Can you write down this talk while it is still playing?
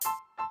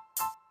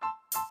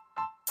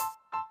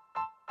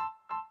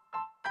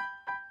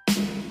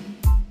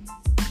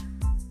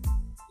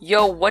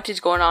Yo, what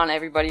is going on,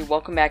 everybody?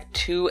 Welcome back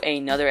to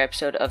another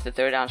episode of the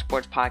Third Down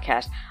Sports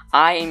Podcast.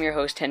 I am your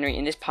host, Henry.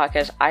 In this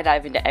podcast, I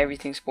dive into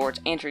everything sports,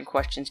 answering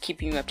questions,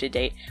 keeping you up to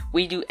date.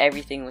 We do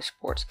everything with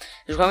sports.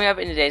 So coming up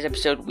in today's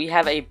episode, we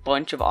have a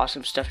bunch of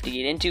awesome stuff to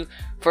get into.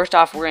 First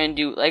off, we're going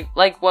to do,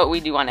 like what we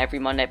do on every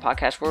Monday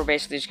podcast, we're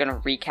basically just going to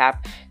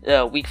recap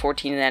Week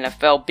 14 in the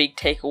NFL, big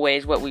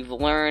takeaways, what we've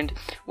learned,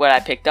 what I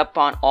picked up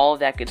on, all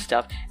of that good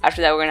stuff.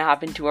 After that, we're going to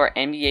hop into our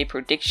NBA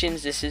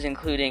predictions. This is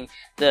including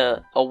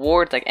the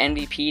awards like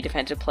MVP,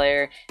 Defensive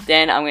Player.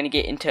 Then I'm going to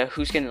get into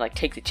who's going to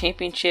take the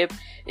championship.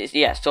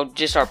 So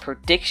just our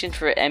predictions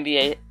for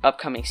NBA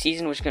upcoming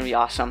season, which is going to be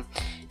awesome.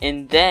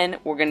 And then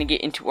we're going to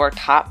get into our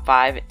top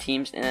 5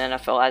 teams in the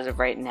NFL as of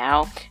right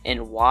now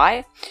and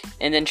why.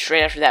 And then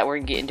straight after that, we're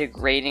going to get into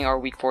grading our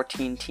Week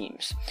 14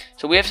 teams.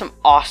 So we have some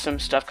awesome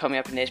stuff coming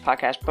up in today's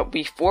podcast. But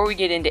before we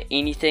get into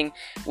anything,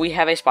 we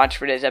have a sponsor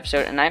for today's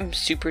episode, and I'm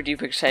super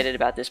duper excited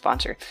about this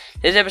sponsor.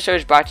 This episode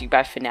is brought to you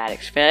by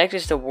Fanatics. Fanatics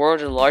is the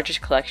world's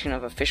largest collection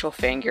of official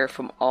fan gear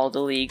from all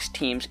the leagues,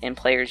 teams, and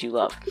players you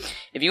love.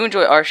 If you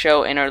enjoy our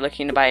show and are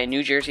looking to buy a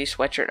new jersey,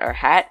 sweatshirt, or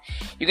hat,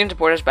 you can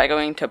support us by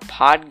going to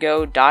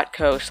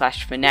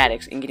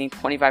podgo.co/fanatics and getting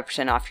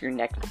 25% off your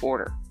next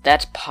order.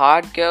 That's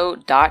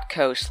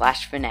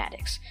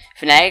podgo.co/fanatics.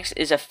 Fanatics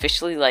is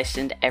officially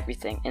licensed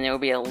everything, and there will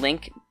be a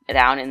link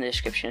down in the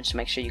description, so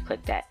make sure you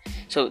click that.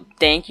 So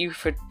thank you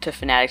to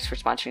Fanatics for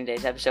sponsoring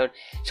today's episode.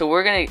 So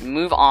we're going to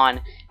move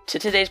on to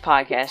today's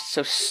podcast.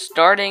 So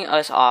starting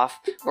us off,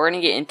 we're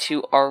going to get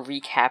into our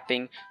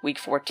recapping Week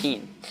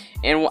 14.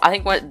 And I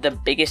think what the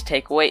biggest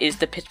takeaway is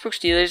the Pittsburgh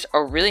Steelers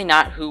are really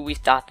not who we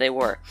thought they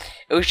were.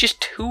 It was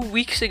just 2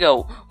 weeks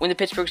ago when the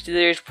Pittsburgh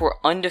Steelers were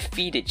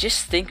undefeated.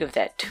 Just think of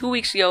that. 2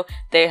 weeks ago,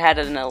 they had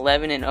an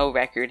 11-0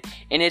 record,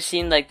 and it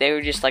seemed like they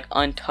were just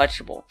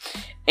untouchable.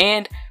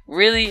 And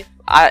really,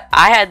 I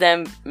had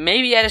them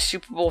maybe at a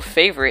Super Bowl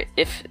favorite.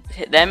 If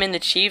them and the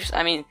Chiefs,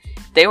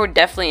 they were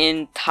definitely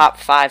in top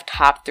 5,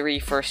 top 3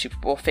 for a Super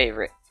Bowl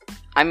favorite.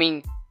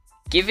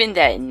 Given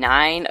that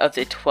 9 of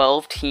the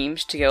 12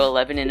 teams to go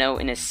 11-0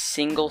 in a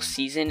single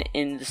season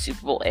in the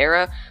Super Bowl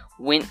era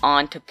went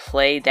on to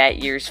play that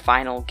year's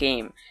final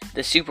game,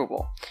 the Super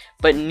Bowl.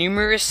 But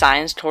numerous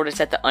signs told us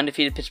that the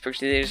undefeated Pittsburgh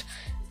Steelers,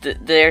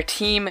 their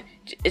team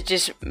is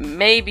just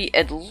maybe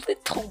a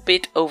little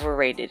bit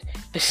overrated,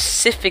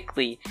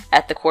 specifically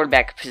at the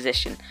quarterback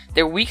position.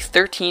 Their Week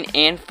 13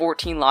 and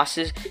 14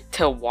 losses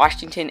to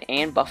Washington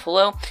and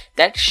Buffalo,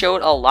 that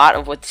showed a lot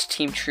of what this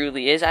team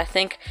truly is, I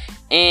think.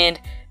 And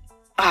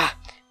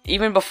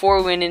even before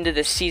we went into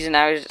the season,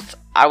 I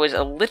was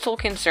a little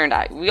concerned.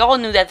 We all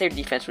knew that their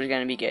defense was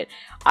going to be good.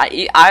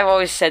 I've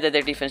always said that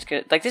their defense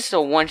could, this is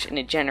a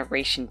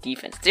once-in-a-generation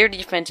defense. Their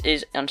defense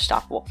is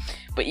unstoppable.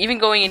 But even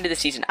going into the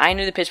season, I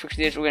knew the Pittsburgh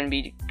Steelers were going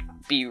to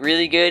be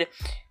really good,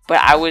 but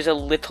I was a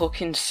little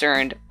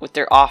concerned with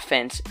their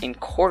offense and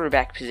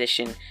quarterback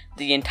position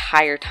the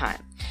entire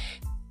time.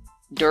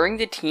 During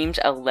the team's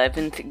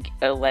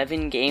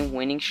 11-game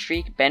winning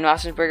streak, Ben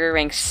Roethlisberger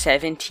ranked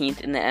 17th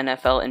in the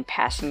NFL in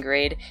passing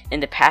grade,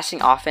 and the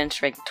passing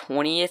offense ranked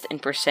 20th in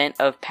percent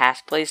of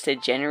pass plays to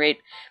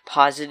generate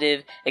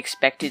positive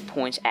expected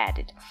points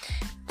added.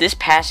 This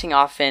passing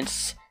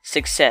offense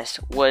success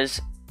was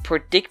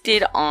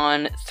predicted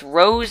on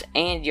throws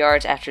and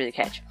yards after the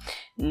catch.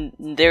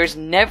 There's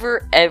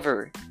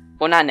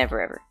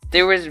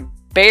there was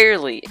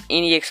barely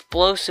any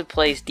explosive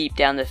plays deep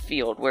down the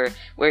field where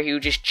he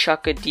would just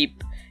chuck a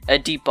deep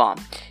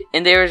bomb.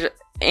 And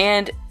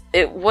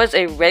it was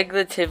a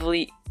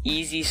relatively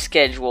easy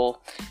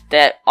schedule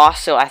that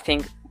also I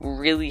think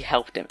really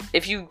helped him.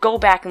 If you go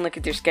back and look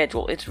at their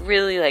schedule, it's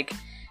really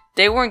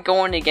they weren't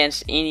going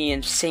against any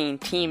insane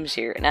teams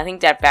here, and I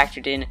think that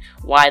factored in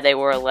why they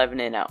were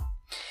 11-0.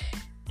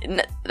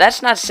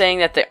 That's not saying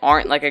that they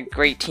aren't a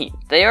great team.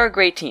 They are a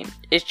great team.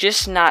 It's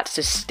just not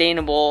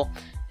sustainable.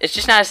 It's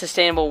just not a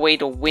sustainable way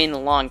to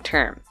win long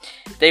term.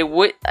 They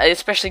would,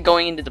 especially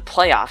going into the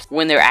playoffs,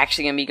 when they're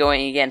actually going to be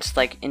going against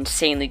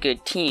insanely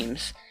good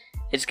teams.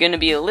 It's going to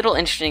be a little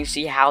interesting to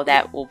see how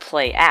that will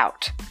play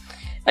out.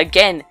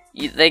 Again,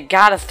 they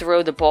gotta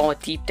throw the ball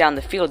deep down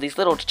the field. These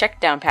little check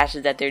down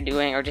passes that they're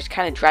doing are just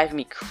kind of driving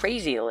me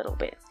crazy a little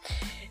bit.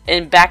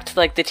 And back to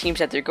the teams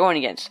that they're going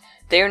against.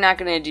 They're not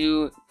going to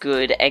do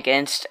good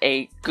against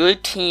a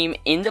good team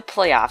in the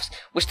playoffs,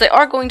 which they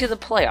are going to the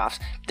playoffs.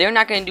 They're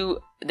not going to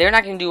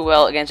do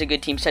well against a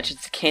good team such as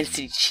the Kansas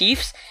City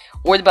Chiefs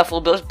or the Buffalo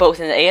Bills, both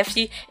in the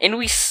AFC. And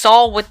we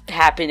saw what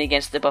happened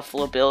against the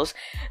Buffalo Bills.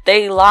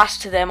 They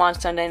lost to them on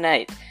Sunday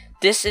night.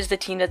 This is the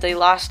team that they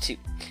lost to.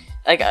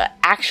 An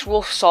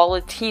actual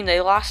solid team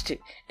they lost to.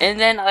 And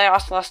then they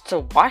also lost to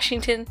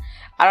Washington.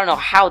 I don't know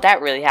how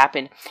that really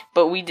happened,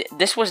 but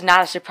this was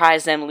not a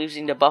surprise, them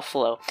losing to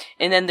Buffalo.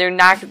 And then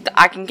I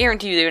can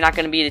guarantee you they're not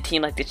going to be the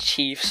team like the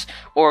Chiefs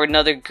or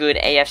another good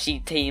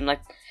AFC team.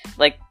 They're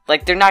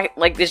not,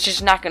 it's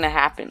just not going to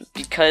happen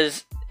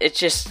because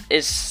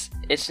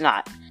it's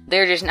not.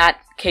 They're just not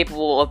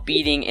capable of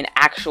beating an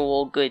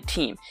actual good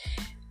team.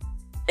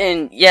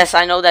 And yes,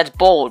 I know that's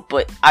bold,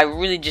 but I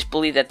really just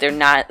believe that they're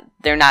not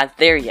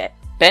there yet.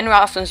 Ben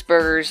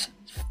Roethlisberger's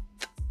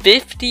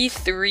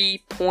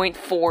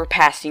 53.4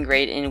 passing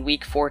grade in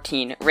Week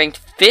 14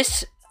 ranked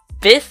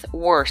fifth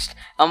worst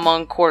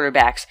among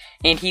quarterbacks,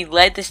 and he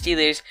led the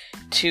Steelers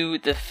to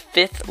the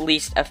 5th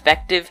least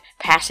effective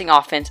passing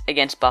offense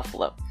against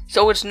Buffalo.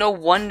 So it's no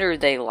wonder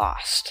they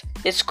lost.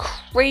 It's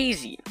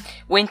crazy.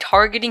 When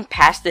targeting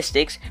past the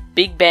sticks,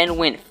 Big Ben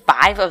went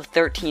 5 of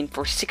 13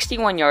 for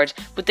 61 yards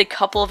with a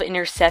couple of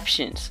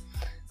interceptions.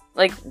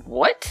 Like,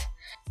 what?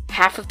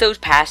 Half of those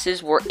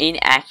passes were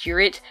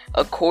inaccurate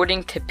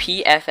according to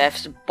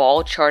PFF's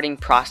ball charting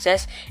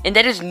process, and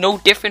that is no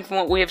different from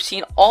what we have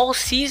seen all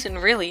season,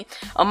 really.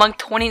 Among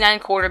 29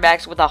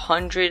 quarterbacks with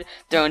 100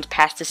 throws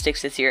past the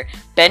sticks this year,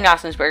 Ben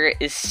Roethlisberger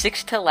is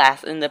 6th to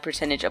last in the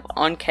percentage of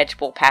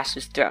uncatchable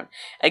passes thrown.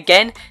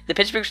 Again, the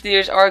Pittsburgh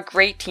Steelers are a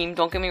great team,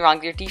 don't get me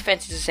wrong, their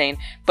defense is insane,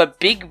 but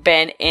Big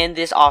Ben and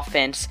this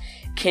offense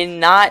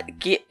cannot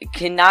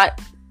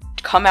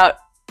come out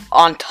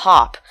on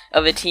top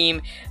of a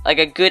team like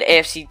a good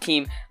AFC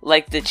team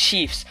like the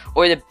Chiefs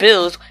or the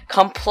Bills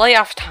come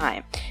playoff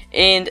time.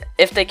 And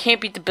if they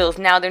can't beat the Bills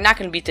now, they're not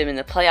going to beat them in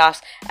the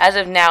playoffs. As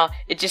of now,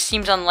 it just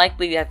seems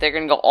unlikely that they're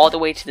going to go all the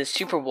way to the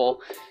Super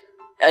Bowl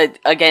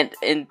again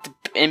and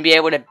be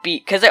able to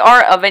beat, because they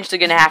are eventually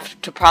going to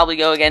have to probably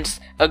go against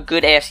a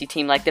good AFC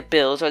team like the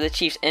Bills or the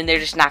Chiefs, and they're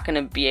just not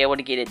going to be able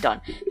to get it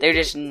done. They're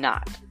just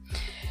not.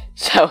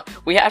 So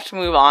we have to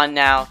move on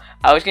now.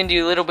 I was going to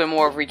do a little bit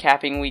more of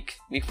recapping week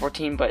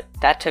 14, but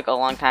that took a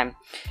long time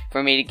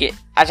for me to get.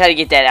 I tried to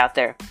get that out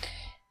there.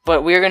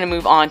 But we're going to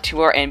move on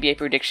to our NBA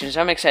predictions.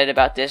 I'm excited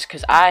about this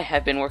because I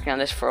have been working on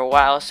this for a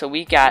while. So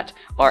we got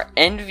our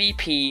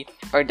MVP,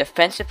 our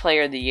Defensive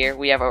Player of the Year.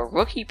 We have our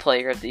Rookie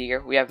Player of the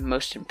Year. We have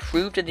Most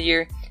Improved of the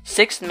Year,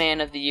 Sixth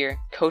Man of the Year,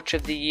 Coach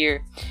of the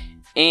Year,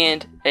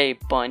 and a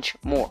bunch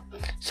more.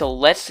 So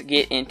let's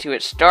get into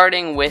it,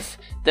 starting with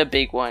the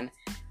big one,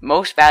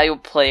 Most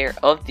Valuable Player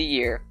of the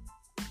Year.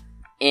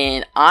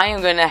 And I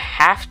am going to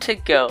have to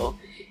go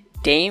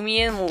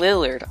Damian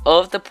Lillard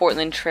of the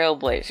Portland Trail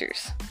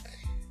Blazers.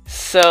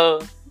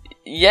 So,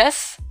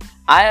 yes,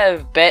 I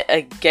have bet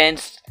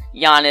against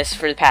Giannis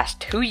for the past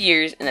 2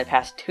 years. In the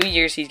past 2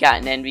 years, he's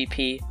gotten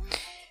MVP.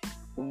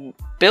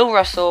 Bill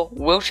Russell,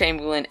 Will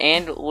Chamberlain,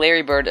 and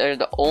Larry Bird are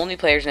the only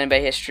players in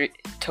NBA history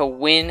to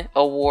win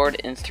award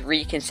in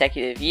 3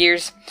 consecutive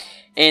years.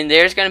 And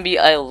there's going to be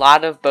a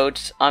lot of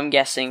votes, I'm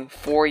guessing,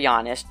 for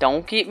Giannis.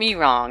 Don't get me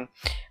wrong.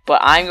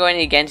 But I'm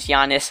going against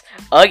Giannis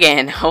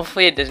again.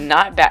 Hopefully it does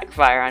not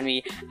backfire on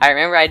me. I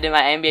remember I did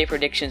my NBA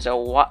predictions a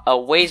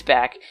ways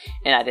back,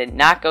 and I did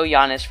not go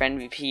Giannis for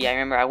MVP. I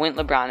remember I went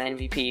LeBron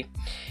MVP.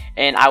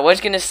 And I was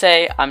going to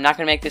say I'm not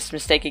going to make this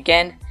mistake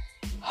again.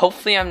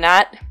 Hopefully I'm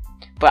not.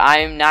 But I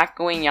am not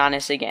going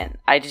Giannis again.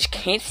 I just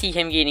can't see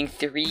him getting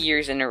 3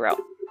 years in a row.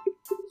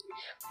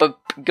 But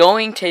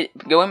going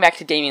back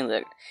to Damian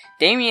Lillard.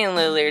 Damian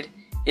Lillard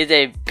is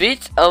a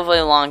bit of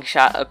a long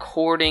shot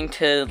according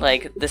to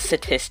like the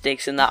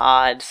statistics and the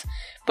odds,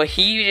 but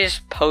he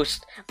just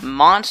posts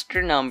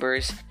monster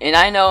numbers. And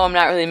I know I'm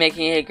not really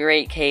making a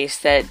great case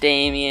that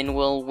Damian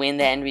will win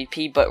the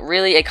MVP, but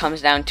really it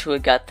comes down to a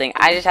gut thing.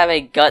 I just have a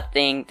gut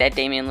thing that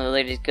Damian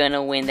Lillard is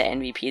gonna win the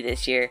MVP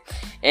this year,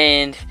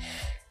 and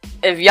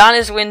if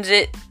Giannis wins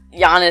it,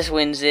 Giannis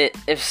wins it.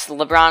 If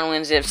LeBron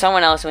wins it, if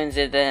someone else wins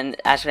it, then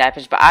that's what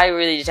happens. But I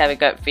really just have a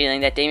gut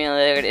feeling that Damian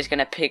Lillard is going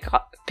to pick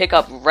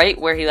up right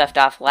where he left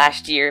off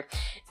last year,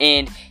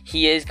 and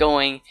he is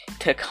going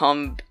to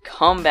come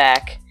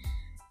back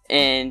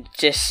and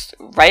just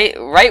right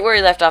where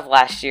he left off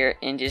last year,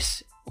 and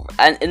just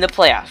in the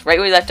playoffs, right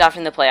where he left off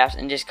in the playoffs,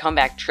 and just come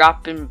back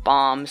dropping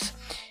bombs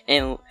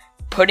and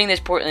putting this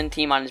Portland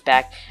team on his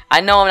back.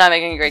 I know I'm not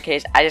making a great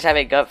case. I just have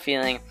a gut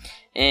feeling.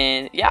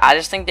 And yeah, I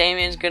just think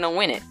Damian's going to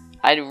win it.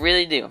 I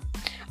really do.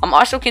 I'm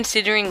also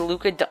considering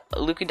Luka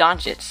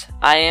Doncic.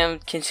 I am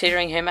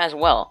considering him as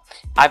well.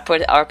 I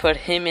put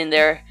him in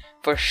there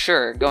for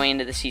sure going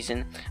into the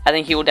season. I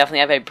think he will definitely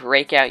have a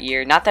breakout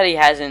year. Not that he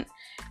hasn't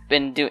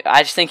been doing.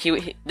 I just think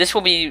this will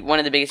be one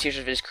of the biggest years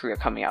of his career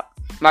coming up.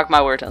 Mark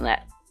my words on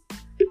that.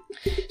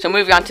 So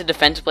moving on to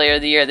Defensive Player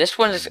of the Year. This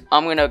one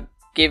I'm going to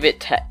give it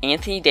to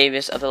Anthony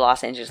Davis of the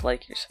Los Angeles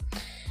Lakers.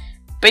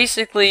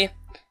 Basically,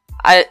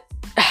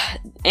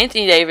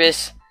 Anthony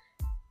Davis,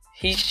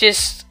 he's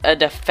just a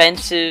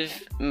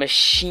defensive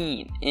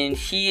machine, and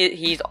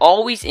he's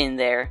always in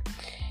there.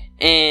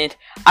 And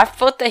I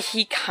felt that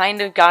he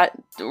kind of got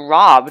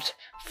robbed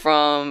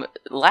from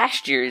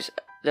last year's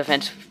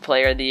Defensive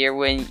Player of the Year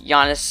when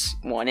Giannis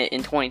won it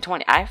in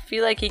 2020. I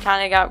feel like he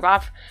kind of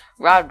got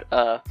robbed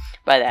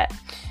by that.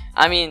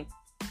 I mean,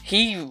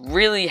 he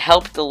really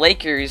helped the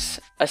Lakers,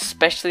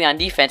 especially on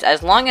defense.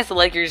 As long as the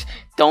Lakers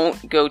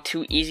don't go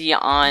too easy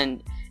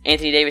on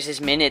Anthony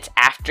Davis's minutes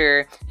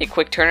after a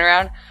quick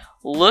turnaround,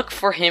 look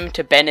for him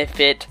to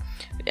benefit.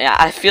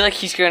 I feel like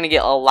he's going to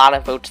get a lot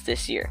of votes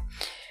this year.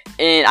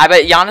 And I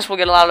bet Giannis will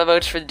get a lot of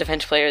votes for the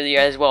Defensive Player of the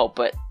Year as well.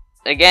 But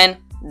again,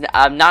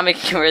 I'm not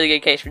making a really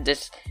good case for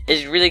this.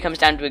 It really comes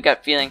down to a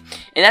gut feeling.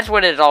 And that's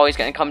what it's always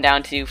going to come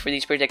down to for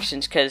these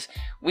predictions, because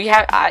we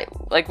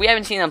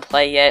haven't seen them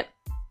play yet.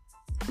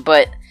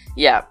 But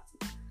yeah,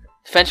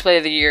 Defensive Player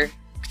of the Year,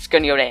 it's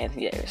going to go to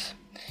Anthony Davis.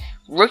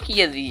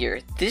 Rookie of the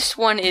Year, this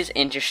one is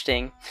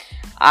interesting.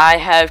 I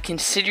have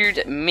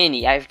considered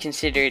many. I've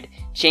considered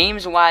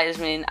James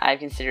Wiseman, I've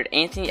considered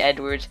Anthony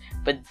Edwards,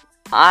 but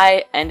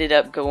I ended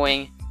up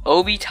going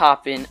Obi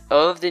Toppin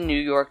of the New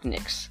York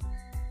Knicks.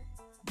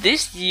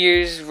 This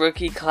year's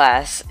rookie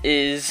class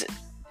is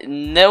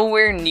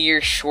nowhere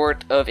near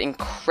short of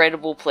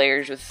incredible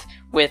players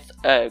with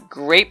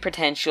great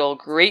potential,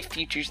 great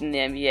futures in the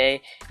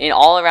NBA, and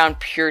all around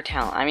pure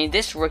talent. I mean,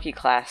 this rookie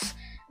class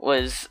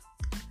was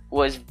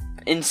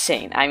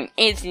insane. I mean,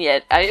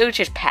 it was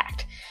just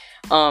packed.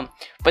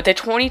 But the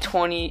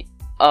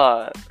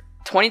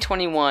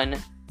 2021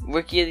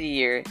 Rookie of the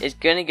Year is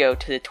gonna go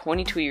to the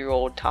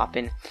 22-year-old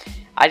Toppin.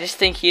 I just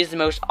think he is the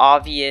most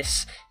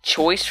obvious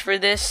choice for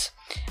this.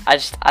 I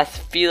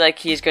feel like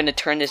he's going to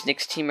turn this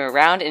Knicks team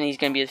around, and he's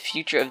going to be the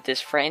future of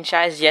this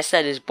franchise. Yes,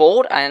 that is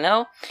bold, I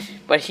know,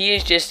 but he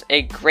is just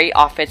a great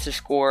offensive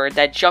scorer.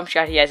 That jump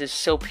shot he has is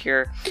so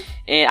pure,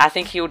 and I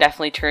think he will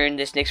definitely turn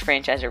this Knicks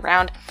franchise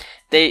around.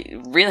 The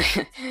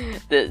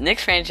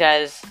Knicks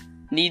franchise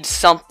needs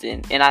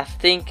something, and I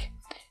think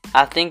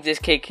this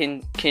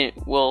kid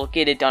will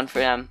get it done for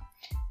them.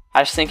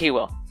 I just think he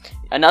will.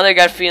 Another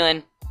gut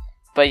feeling,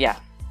 but yeah.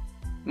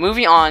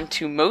 Moving on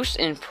to Most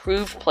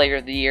Improved Player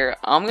of the Year,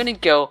 I'm going to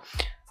go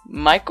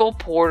Michael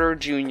Porter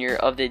Jr.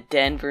 of the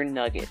Denver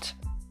Nuggets.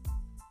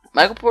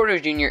 Michael Porter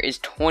Jr. is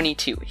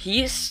 22.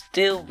 He is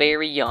still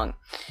very young,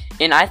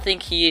 and I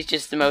think he is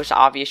just the most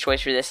obvious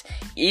choice for this.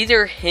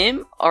 Either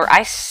him or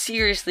I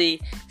seriously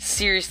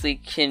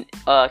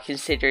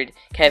considered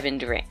Kevin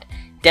Durant.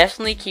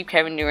 Definitely keep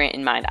Kevin Durant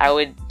in mind. I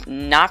would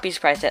not be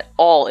surprised at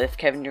all if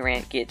Kevin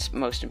Durant gets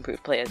Most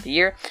Improved Player of the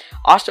Year.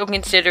 Also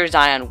consider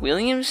Zion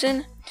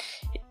Williamson.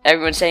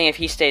 Everyone's saying if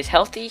he stays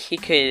healthy, he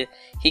could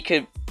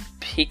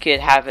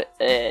have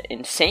an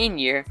insane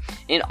year.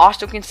 And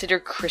also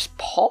consider Chris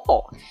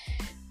Paul.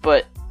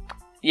 But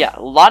yeah,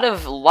 a lot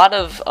of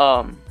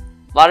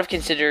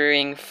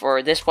considering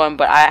for this one.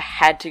 But I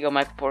had to go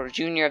Michael Porter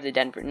Jr. of the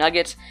Denver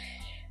Nuggets.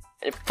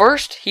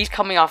 First, he's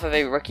coming off of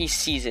a rookie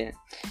season,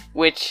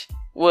 which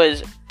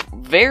was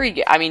very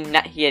good. I mean,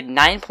 he had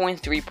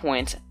 9.3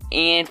 points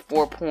and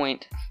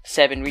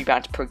 4.7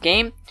 rebounds per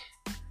game.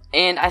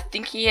 And I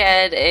think he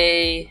had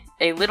a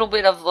little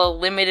bit of a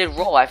limited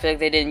role. I feel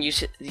like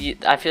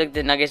I feel like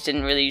the Nuggets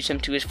didn't really use him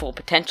to his full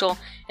potential,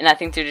 and I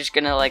think they're just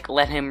gonna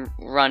let him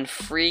run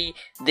free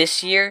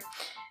this year.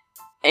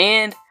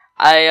 And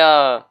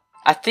I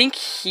think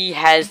he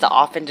has the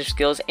offensive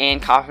skills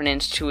and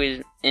confidence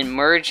to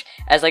emerge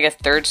as a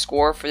third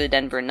scorer for the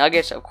Denver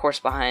Nuggets, of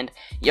course behind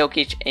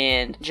Jokic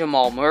and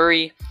Jamal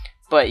Murray.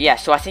 But yeah,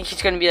 so I think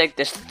he's going to be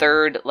this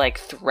third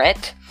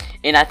threat,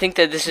 and I think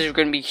that this is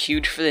going to be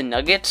huge for the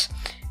Nuggets,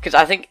 because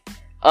I think,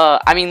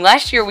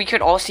 last year we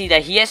could all see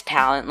that he has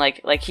talent.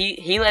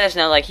 He let us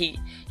know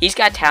he's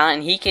got talent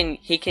and he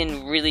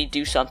can really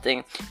do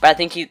something. But I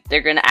think they're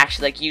going to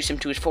actually use him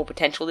to his full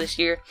potential this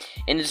year,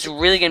 and it's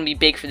really going to be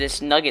big for this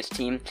Nuggets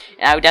team.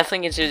 And I would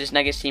definitely consider this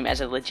Nuggets team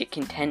as a legit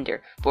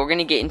contender. But we're going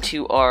to get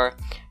into our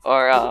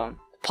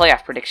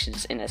playoff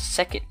predictions in a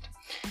second.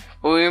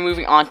 We're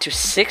moving on to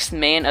 6th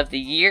Man of the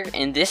Year,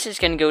 and this is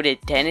going to go to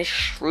Dennis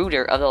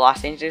Schroeder of the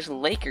Los Angeles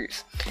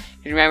Lakers.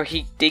 You remember,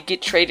 he did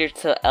get traded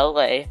to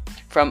LA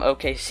from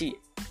OKC.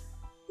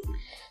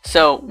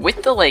 So,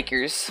 with the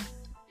Lakers,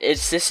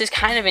 this is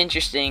kind of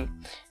interesting,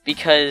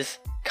 because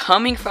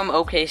coming from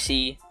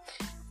OKC,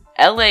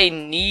 LA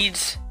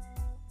needs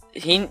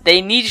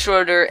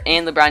Schroeder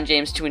and LeBron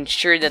James to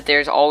ensure that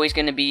there's always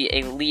going to be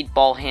a lead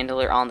ball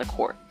handler on the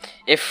court.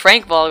 If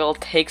Frank Vogel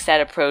takes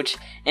that approach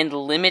and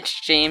limits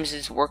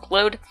James's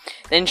workload,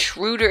 then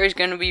Schroeder is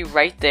going to be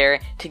right there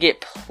to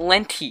get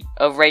plenty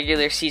of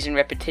regular season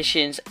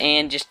repetitions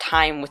and just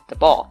time with the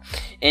ball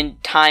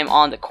and time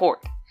on the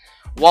court,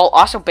 while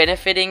also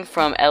benefiting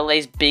from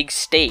LA's big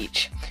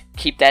stage.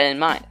 Keep that in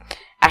mind.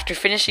 After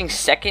finishing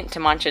second to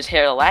Montrezl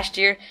Harrell last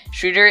year,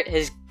 Schroeder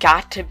has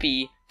got to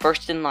be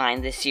first in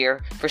line this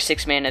year for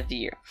 6th Man of the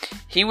Year.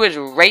 He was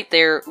right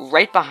there,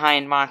 right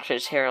behind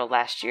Montrezl Harrell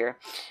last year,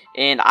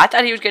 and I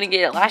thought he was going to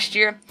get it last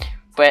year,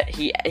 but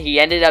he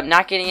ended up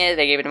not getting it.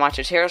 They gave it to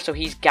Montrezl Harrell, so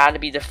he's got to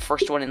be the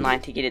first one in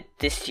line to get it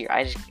this year.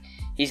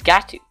 He's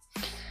got to.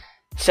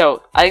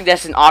 So I think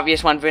that's an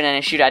obvious one for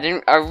Dennis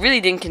Schroeder. I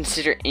really didn't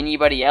consider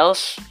anybody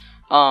else.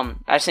 I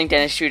just think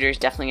Dennis Schroeder is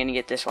definitely going to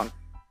get this one.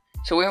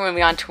 So we're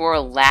moving on to our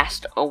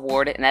last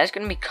award, and that is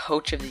going to be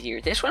Coach of the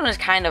Year. This one was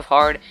kind of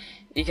hard,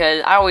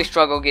 because I always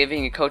struggle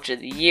giving a Coach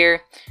of the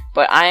Year,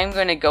 but I am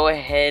going to go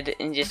ahead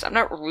and I'm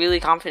not really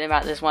confident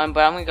about this one,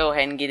 but I'm going to go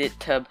ahead and get it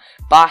to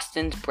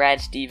Boston's Brad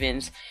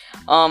Stevens.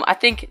 I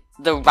think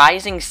the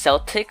rising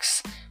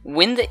Celtics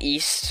win the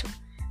East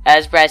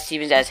as Brad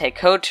Stevens as head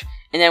coach,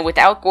 and then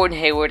without Gordon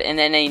Hayward, and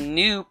then a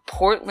new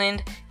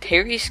Portland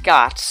Terry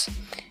Stotts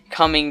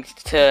coming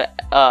to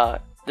the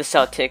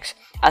Celtics.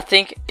 I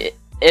think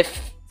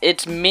if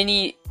it's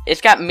many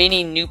it's got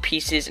many new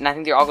pieces, and I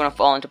think they're all going to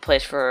fall into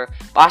place for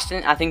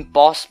Boston. I think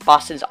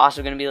Boston's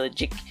also going to be a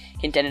legit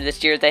contender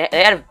this year. They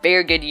had a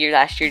very good year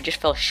last year,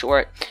 just fell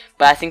short,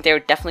 but I think they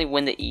would definitely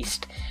win the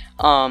East.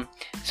 So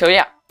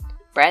yeah,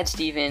 Brad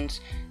Stevens,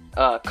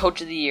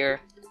 Coach of the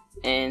Year,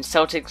 and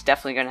Celtics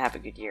definitely going to have a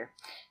good year.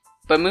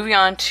 But moving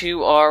on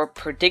to our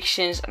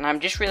predictions, and I'm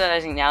just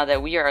realizing now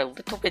that we are a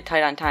little bit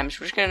tight on time, so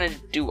we're just going to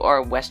do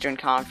our Western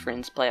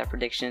Conference playoff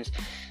predictions.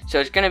 So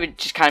it's going to be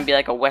just kind of be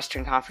like a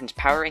Western Conference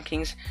power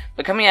rankings.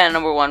 But coming out at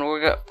number 1,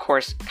 we're, of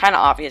course, kind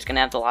of obvious, going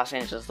to have the Los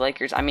Angeles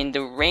Lakers. I mean,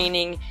 the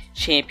reigning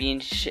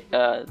champions,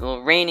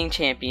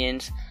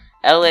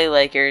 LA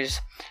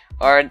Lakers,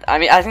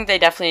 I think they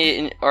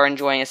definitely are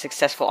enjoying a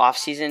successful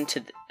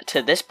offseason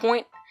to this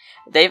point.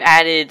 They've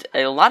added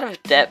a lot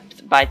of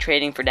depth by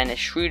trading for Dennis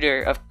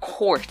Schroeder. Of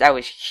course, that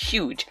was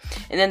huge.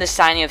 And then the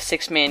signing of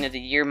Sixth Man of the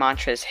Year,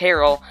 Montrezl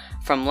Harrell,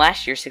 from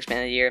last year's Sixth Man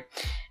of the Year.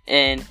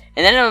 And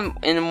then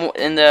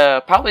in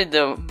the probably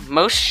the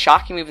most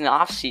shocking move in the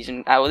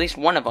offseason, at least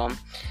one of them,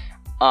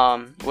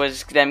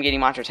 was them getting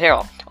Montrezl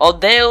Harrell.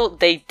 Although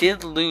they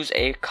did lose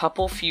a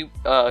few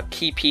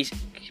key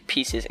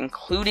pieces,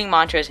 including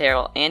Montrezl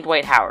Harrell and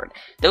Dwight Howard.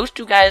 Those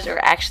two guys are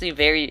actually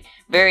very,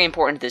 very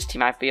important to this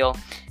team, I feel.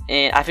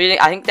 And I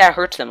think that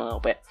hurts them a little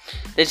bit.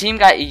 The team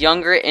got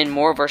younger and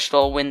more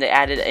versatile when they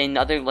added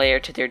another layer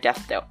to their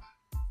depth, though.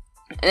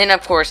 And then,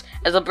 of course,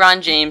 as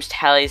LeBron James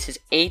tallies his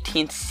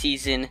 18th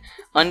season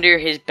under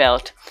his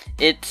belt,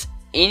 it's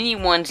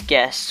anyone's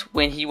guess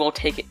when he will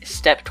take a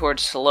step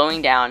towards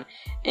slowing down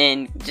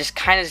and just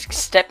kind of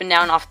stepping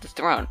down off the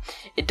throne.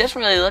 It doesn't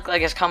really look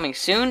like it's coming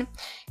soon.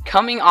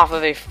 Coming off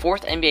of a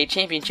 4th NBA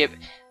championship,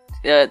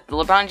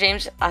 LeBron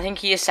James, I think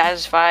he is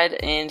satisfied,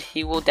 and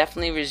he will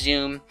definitely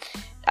resume.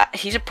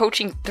 He's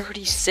approaching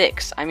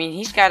 36. I mean,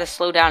 he's got to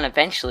slow down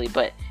eventually,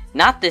 but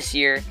not this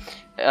year.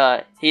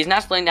 He's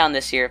not slowing down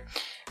this year.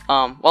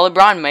 While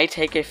LeBron may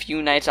take a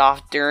few nights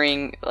off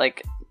during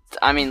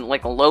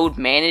load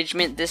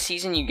management this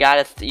season, you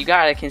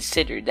gotta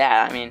consider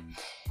that. I mean,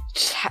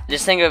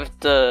 just think of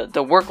the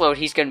workload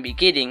he's going to be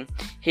getting.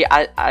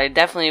 I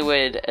definitely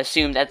would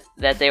assume that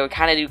they would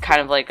do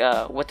like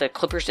what the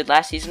Clippers did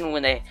last season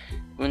when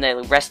they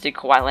rested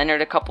Kawhi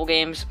Leonard a couple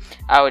games.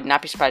 I would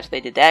not be surprised if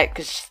they did that,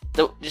 because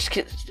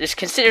just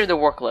consider the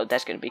workload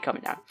that's going to be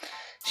coming down.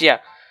 So yeah,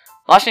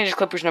 Los Angeles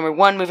Clippers number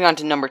 1. Moving on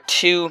to number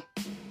 2.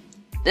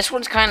 This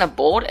one's kind of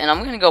bold, and I'm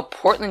going to go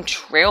Portland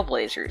Trail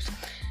Blazers.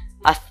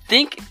 I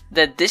think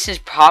that this is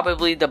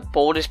probably the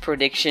boldest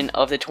prediction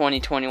of the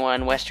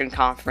 2021 Western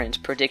Conference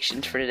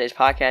predictions for today's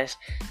podcast.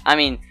 I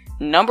mean,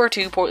 number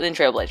 2, Portland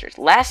Trail Blazers.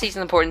 Last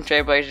season, the Portland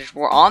Trail Blazers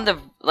were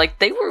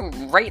they were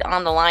right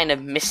on the line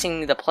of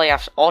missing the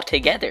playoffs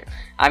altogether.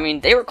 I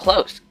mean, they were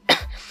close.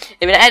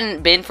 If it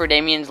hadn't been for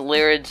Damian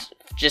Lillard's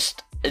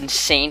just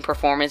insane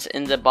performance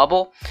in the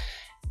bubble,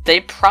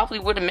 they probably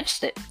would have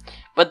missed it.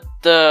 But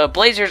the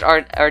Blazers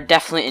are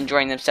definitely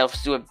enjoying themselves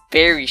through a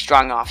very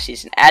strong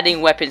offseason,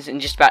 adding weapons in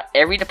just about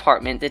every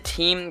department. The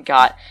team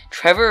got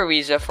Trevor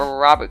Ariza for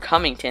Robert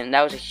Covington.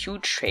 That was a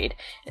huge trade.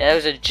 That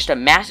was just a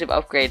massive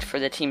upgrade for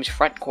the team's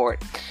front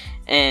court.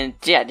 And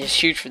yeah, just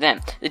huge for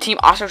them. The team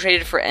also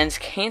traded for Enes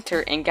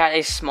Kanter and got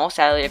a small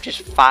salary of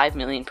just $5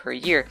 million per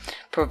year,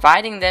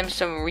 providing them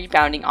some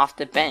rebounding off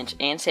the bench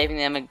and saving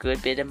them a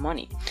good bit of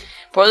money.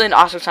 Portland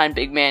also signed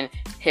big man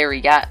Harry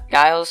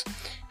Giles,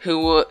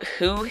 who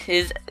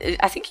is,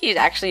 I think he's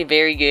actually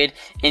very good,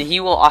 and he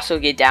will also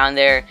get down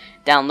low.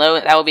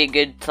 That will be a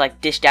good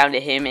dish down to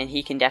him, and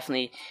he can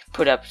definitely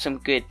put up some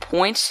good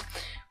points.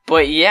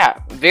 But yeah,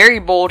 very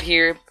bold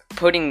here,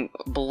 putting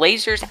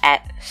Blazers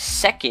at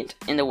 2nd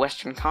in the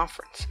Western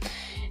Conference.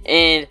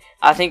 And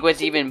I think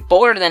what's even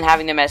bolder than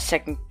having them at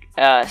second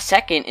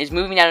is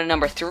moving down to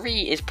number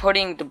 3, is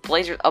putting the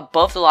Blazers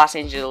above the Los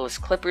Angeles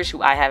Clippers,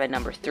 who I have at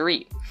number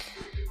 3.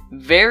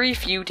 Very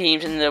few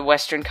teams in the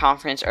Western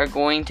Conference are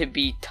going to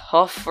be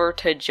tougher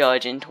to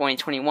judge in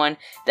 2021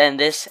 than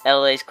this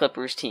LA's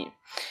Clippers team.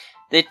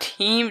 The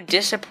team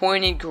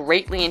disappointed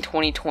greatly in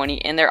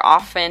 2020, and their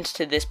offense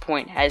to this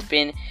point has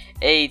been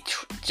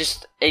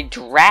just a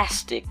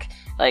drastic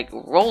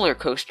roller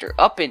coaster,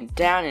 up and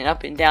down and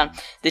up and down.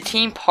 The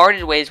team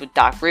parted ways with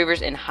Doc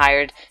Rivers and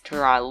hired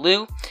Tyronn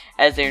Lue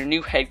as their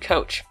new head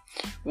coach,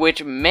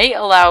 which may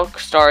allow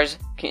stars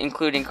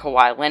including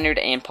Kawhi Leonard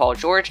and Paul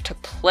George to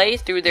play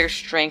through their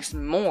strengths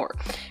more,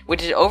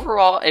 which is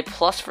overall a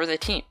plus for the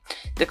team.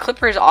 The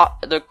Clippers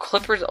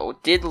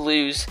did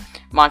lose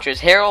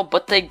Montrezl Harrell,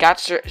 but they got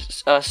Serge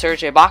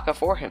Ibaka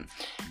for him.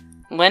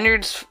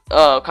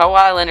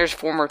 Kawhi Leonard's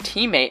former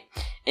teammate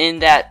in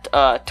that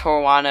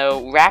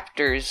Toronto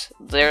Raptors,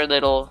 their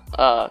little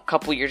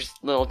couple years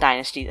little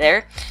dynasty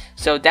there.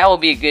 So that will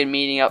be a good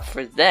meeting up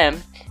for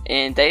them,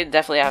 and they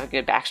definitely have a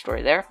good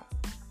backstory there.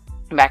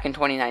 Back in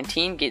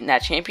 2019, getting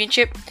that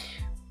championship.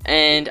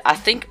 And I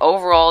think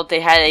overall they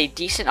had a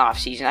decent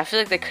offseason. I feel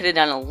like they could have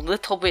done a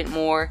little bit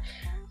more,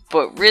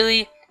 but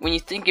really, when you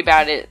think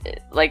about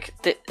it, like,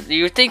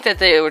 you would think that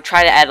they would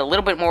try to add a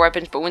little bit more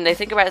weapons, but when they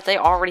think about it, they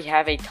already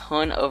have a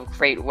ton of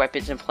great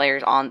weapons and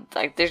players on,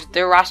 like,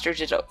 their roster is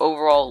just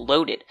overall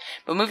loaded.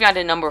 But moving on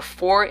to number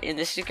 4, and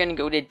this is going to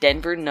go to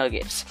Denver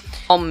Nuggets.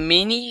 While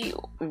many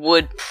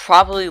would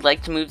probably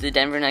like to move the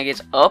Denver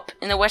Nuggets up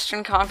in the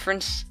Western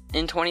Conference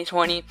in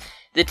 2020,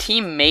 the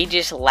team may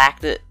just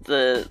lack the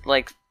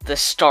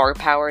star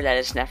power that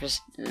is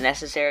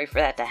necessary for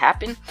that to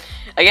happen.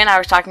 Again, I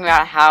was talking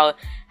about how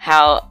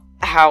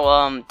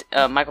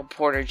Michael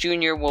Porter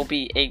Jr. will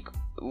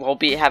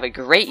have a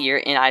great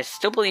year, and I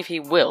still believe he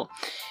will.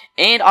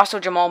 And also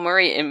Jamal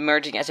Murray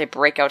emerging as a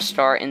breakout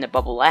star in the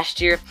bubble last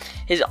year.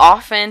 His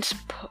offensive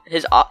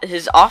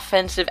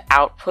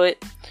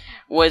output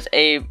was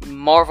a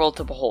marvel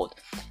to behold,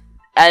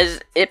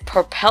 as it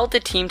propelled the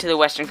team to the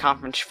Western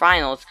Conference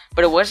Finals,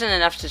 but it wasn't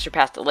enough to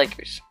surpass the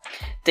Lakers.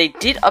 They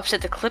did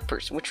upset the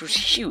Clippers, which was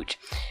huge,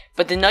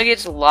 but the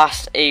Nuggets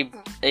lost a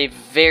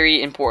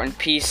very important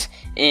piece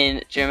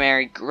in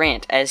Jerami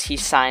Grant as he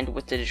signed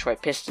with the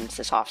Detroit Pistons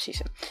this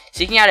offseason,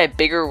 seeking out a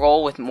bigger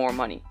role with more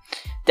money.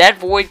 That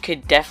void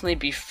could definitely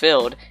be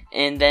filled,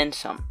 and then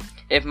some.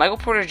 If Michael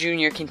Porter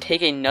Jr. can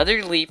take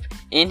another leap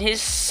in his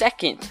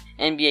second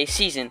NBA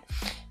season,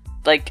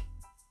 like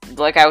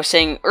I was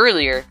saying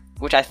earlier,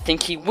 which I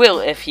think he will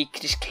if he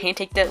just can't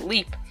take that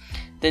leap,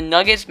 the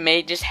Nuggets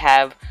may just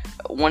have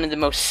one of the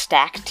most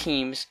stacked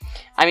teams.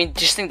 I mean,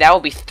 just think that will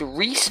be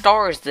 3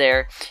 stars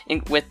there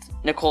with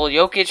Nikola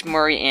Jokic,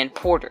 Murray, and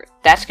Porter.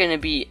 That's going to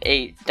be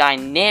a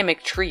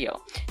dynamic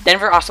trio.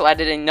 Denver also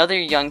added another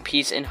young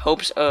piece in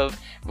hopes of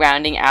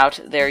rounding out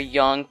their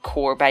young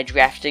core by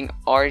drafting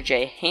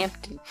R.J.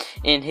 Hampton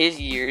in his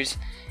years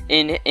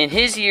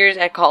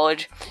at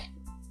college.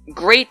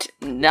 Great,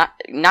 not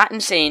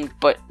insane,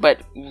 but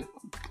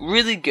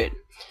really good.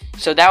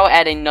 So that will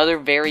add another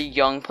very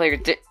young player.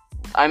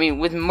 I mean,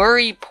 with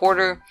Murray,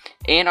 Porter,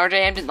 and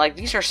R.J. Hampton, like,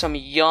 these are some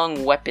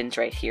young weapons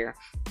right here.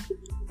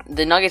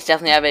 The Nuggets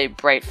definitely have a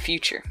bright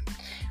future,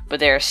 but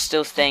they are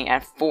still staying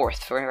at 4th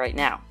for right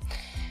now.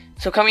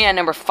 So coming at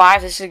number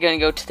 5, this is going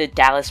to go to the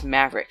Dallas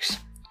Mavericks.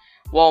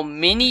 While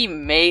many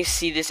may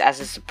see this as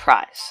a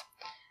surprise,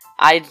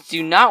 I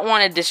do not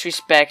want to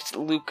disrespect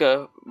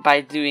Luka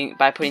by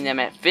putting them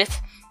at 5th,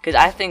 because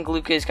I think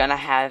Luka is going to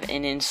have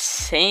an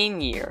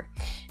insane year.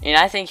 And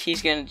I think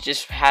he's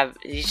just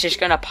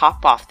gonna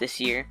pop off this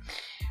year.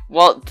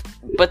 Well,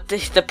 but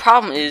the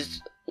problem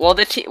is, while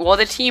the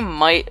team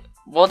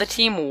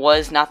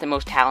was not the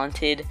most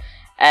talented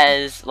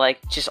as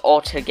just all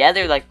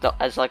together,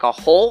 as a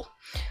whole,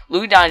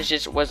 Luka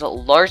Doncic was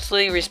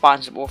largely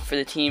responsible for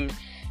the team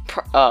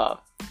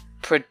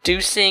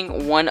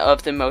producing one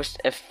of the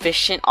most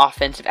efficient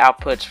offensive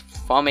outputs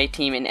from a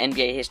team in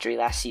NBA history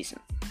last season.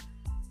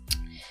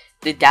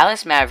 The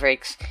Dallas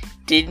Mavericks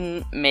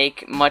didn't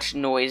make much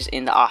noise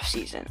in the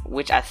offseason,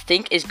 which I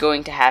think is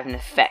going to have an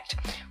effect.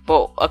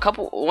 But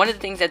one of the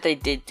things that they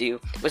did do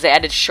was they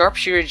added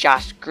sharpshooter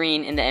Josh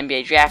Green in the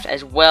NBA draft,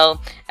 as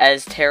well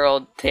as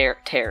Terrell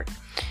Terry,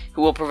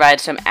 who will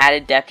provide some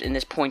added depth in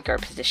this point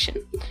guard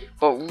position.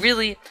 But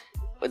really,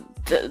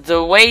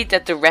 the way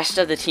that the rest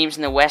of the teams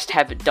in the West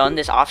have done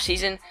this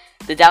offseason,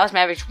 the Dallas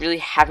Mavericks really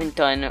haven't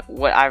done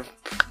what I've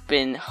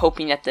been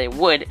hoping that they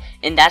would,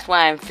 and that's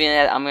why I'm feeling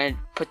that I'm going to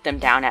put them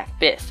down at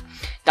 5th.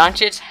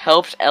 Doncic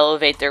helped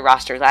elevate their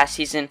roster last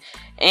season,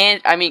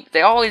 and I mean,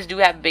 they always do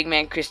have big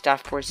man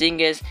Kristaps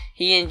Porzingis.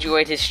 He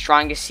enjoyed his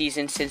strongest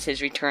season since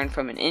his return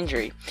from an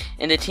injury,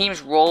 and the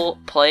team's role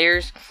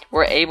players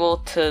were able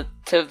to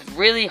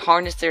really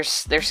harness their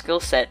skill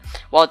set,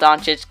 while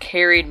Doncic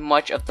carried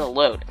much of the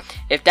load.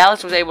 If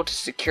Dallas was able to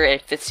secure a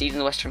 5th seed in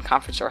the Western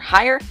Conference or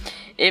higher,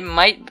 it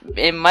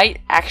might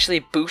actually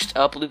boost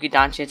up Luka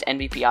Doncic's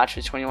MVP odds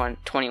for the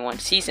 21-21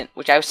 season,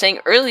 which I was saying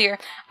earlier,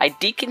 I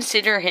did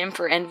consider him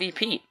for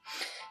MVP.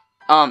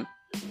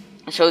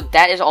 So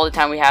that is all the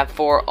time we have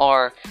for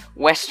our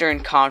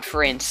Western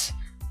Conference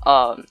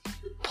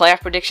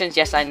playoff predictions.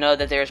 Yes, I know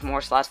that there's more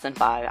slots than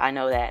 5. I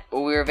know that.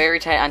 But we're very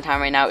tight on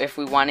time right now if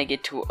we want to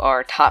get to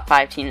our top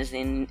 5 teams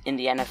in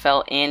the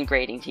NFL and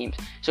grading teams.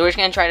 So we're just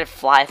going to try to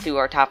fly through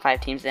our top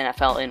 5 teams in the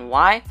NFL and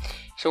why.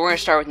 So we're going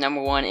to start with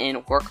number 1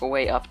 and work our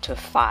way up to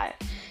 5.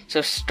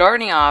 So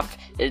starting off,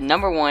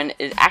 number 1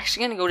 is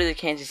actually going to go to the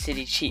Kansas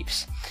City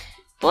Chiefs.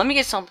 But let me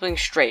get something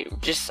straight,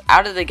 just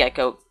out of the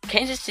get-go.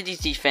 Kansas City's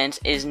defense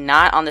is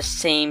not on the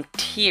same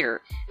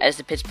tier as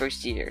the Pittsburgh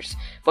Steelers,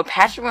 but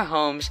Patrick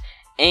Mahomes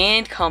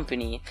and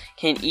company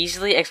can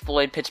easily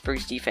exploit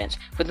Pittsburgh's defense.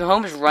 With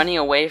Mahomes running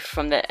away with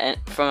the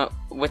NFL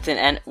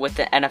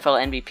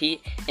MVP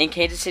and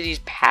Kansas City's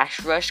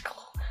pass rush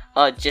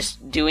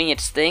just doing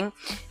its thing,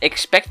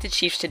 expect the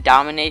Chiefs to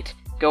dominate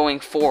going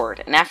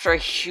forward. And after a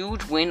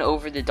huge win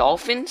over the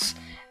Dolphins,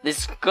 this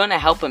is going to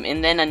help them.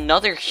 And then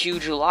another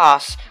huge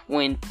loss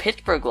when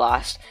Pittsburgh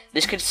lost.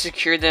 This could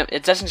secure them.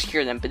 It doesn't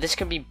secure them, but this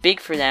could be big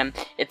for them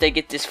if they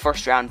get this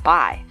first round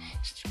bye.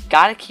 So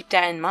got to keep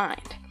that in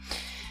mind.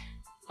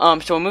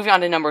 So moving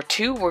on to number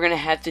 2, we're going to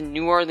have the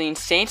New Orleans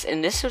Saints,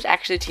 and this was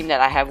actually the team that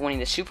I have winning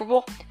the Super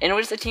Bowl, and it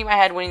was the team I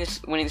had winning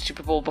the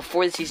Super Bowl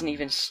before the season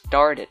even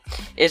started.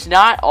 It's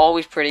not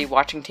always pretty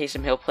watching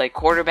Taysom Hill play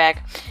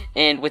quarterback,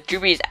 and with Drew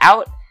Brees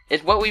out,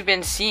 is what we've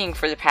been seeing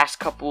for the past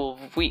couple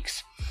of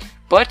weeks.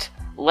 But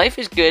life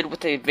is good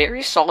with a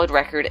very solid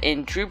record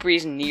and Drew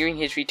Brees nearing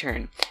his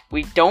return.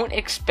 We don't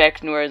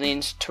expect New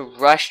Orleans to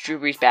rush Drew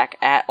Brees back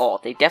at all.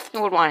 They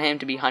definitely would want him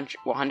to be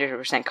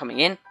 100% coming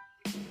in.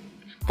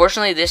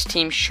 Fortunately, this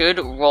team should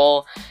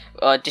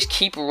just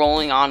keep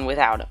rolling on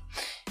without him.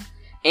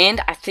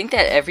 And I think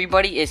that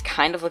everybody is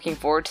kind of looking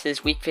forward to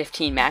this Week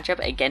 15 matchup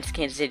against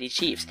Kansas City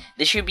Chiefs.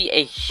 This should be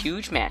a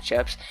huge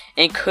matchup,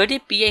 and could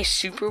it be a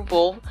Super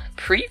Bowl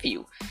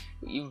preview?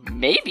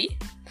 Maybe.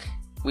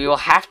 We will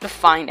have to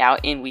find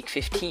out in Week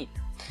 15.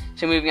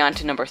 So moving on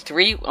to number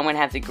 3, I'm going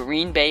to have the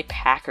Green Bay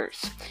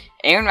Packers.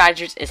 Aaron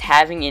Rodgers is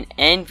having an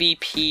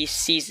MVP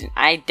season.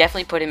 I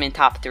definitely put him in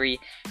top 3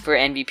 for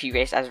MVP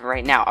race as of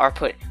right now. Or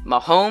put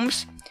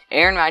Mahomes,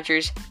 Aaron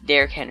Rodgers,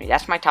 Derrick Henry.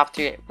 That's my top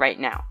 3 right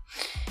now.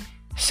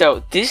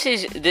 So this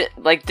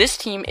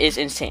team is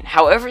insane.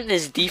 However,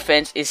 this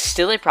defense is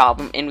still a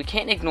problem, and we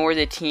can't ignore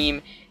the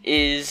team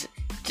is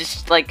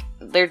just like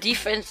their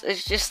defense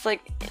is just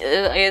like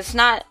it's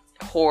not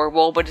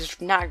horrible, but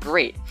it's not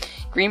great.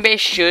 Green Bay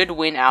should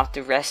win out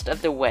the rest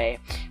of the way,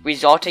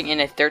 resulting in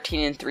a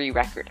 13-3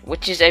 record,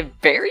 which is a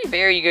very,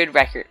 very good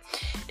record.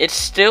 It's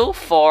still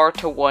far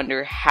to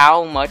wonder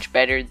how much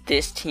better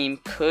this team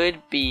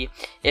could be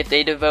if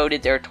they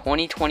devoted their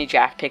 2020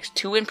 draft picks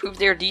to improve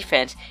their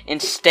defense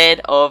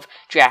instead of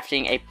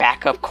drafting a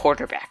backup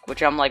quarterback,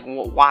 which I'm like,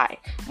 why?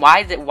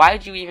 Why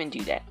did you even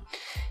do that?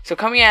 So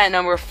coming in at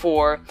number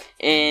 4,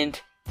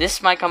 and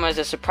this might come as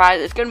a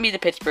surprise, it's going to be the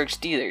Pittsburgh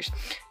Steelers.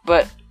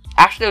 But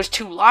after those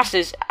 2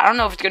 losses, I don't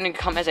know if it's going to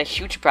come as a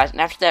huge surprise.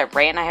 And after that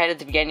rant I had at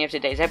the beginning of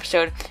today's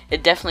episode,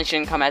 it definitely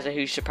shouldn't come as a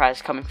huge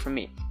surprise coming from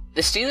me.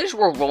 The Steelers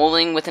were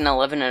rolling with an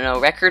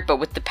 11-0 record, but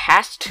with the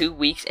past 2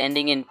 weeks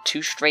ending in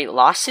 2 straight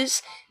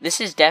losses, this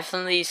is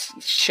definitely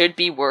should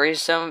be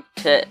worrisome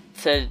to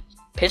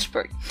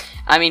Pittsburgh.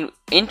 I mean,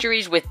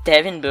 injuries with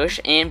Devin Bush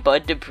and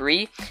Bud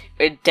Dupree,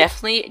 it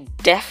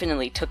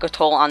definitely took a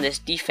toll on this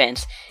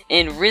defense.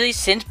 And really,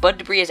 since Bud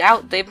Dupree is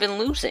out, they've been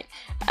losing.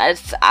 I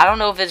don't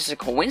know if it's a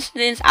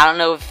coincidence. I don't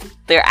know if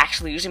they're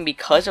actually losing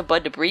because of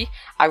Bud Dupree.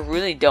 I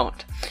really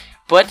don't.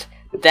 But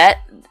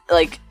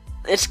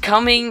it's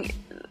coming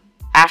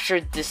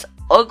after this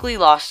ugly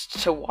loss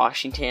to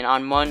Washington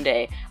on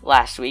Monday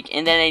last week,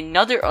 and then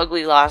another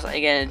ugly loss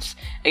against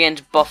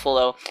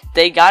Buffalo.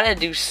 They gotta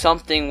do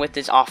something with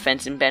this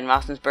offense and Ben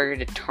Roethlisberger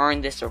to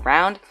turn this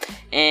around,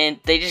 and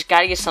they just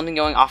gotta get something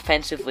going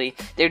offensively.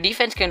 Their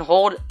defense can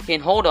hold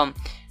them,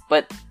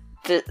 but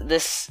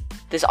this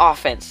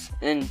offense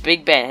and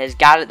Big Ben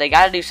they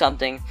gotta do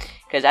something,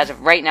 because as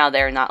of right now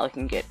they're not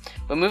looking good.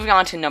 But moving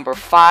on to number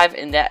 5,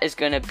 and that is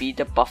gonna be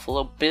the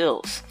Buffalo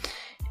Bills.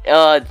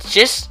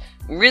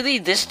 Really,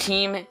 this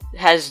team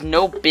has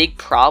no big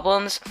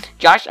problems.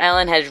 Josh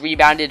Allen has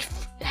rebounded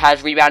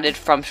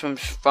from some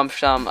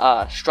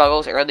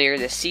struggles earlier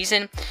this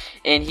season,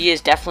 and he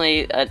is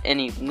definitely an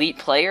elite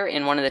player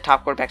and one of the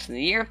top quarterbacks of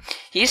the year.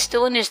 He is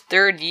still in his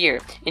 3rd year,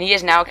 and he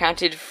has now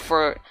accounted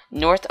for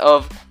north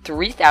of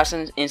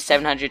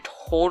 3,700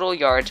 total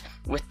yards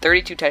with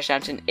 32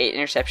 touchdowns and 8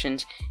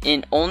 interceptions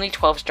in only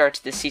 12 starts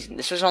this season.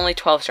 This was only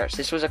 12 starts.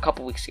 This was a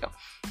couple weeks ago.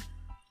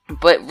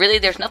 But really,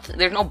 there's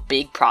no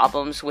big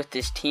problems with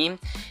this team.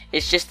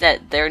 It's just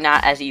that they're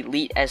not as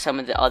elite as some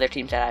of the other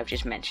teams that I've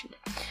just mentioned.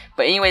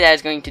 But anyway, that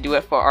is going to do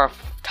it for our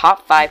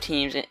top 5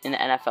 teams in the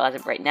NFL as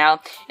of right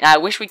now. And I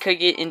wish we could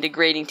get into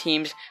grading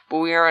teams, but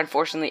we are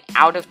unfortunately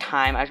out of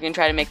time. I was going to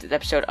try to make this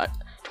episode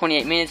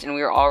 28 minutes, and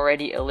we are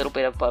already a little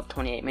bit above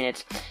 28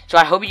 minutes. So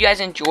I hope you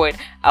guys enjoyed.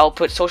 I will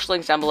put social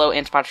links down below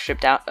and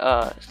sponsorship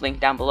link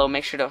down below.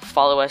 Make sure to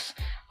follow us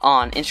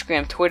on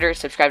Instagram, Twitter,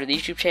 subscribe to the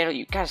YouTube channel.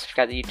 You gotta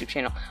subscribe to the YouTube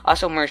channel.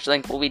 Also, merch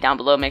link will be down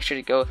below. Make sure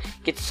to go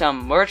get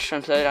some merch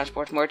from Southern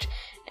Sports Merch.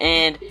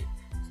 And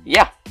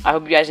yeah, I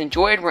hope you guys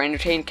enjoyed, were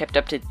entertained, kept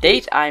up to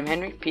date. I'm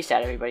Henry. Peace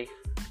out, everybody.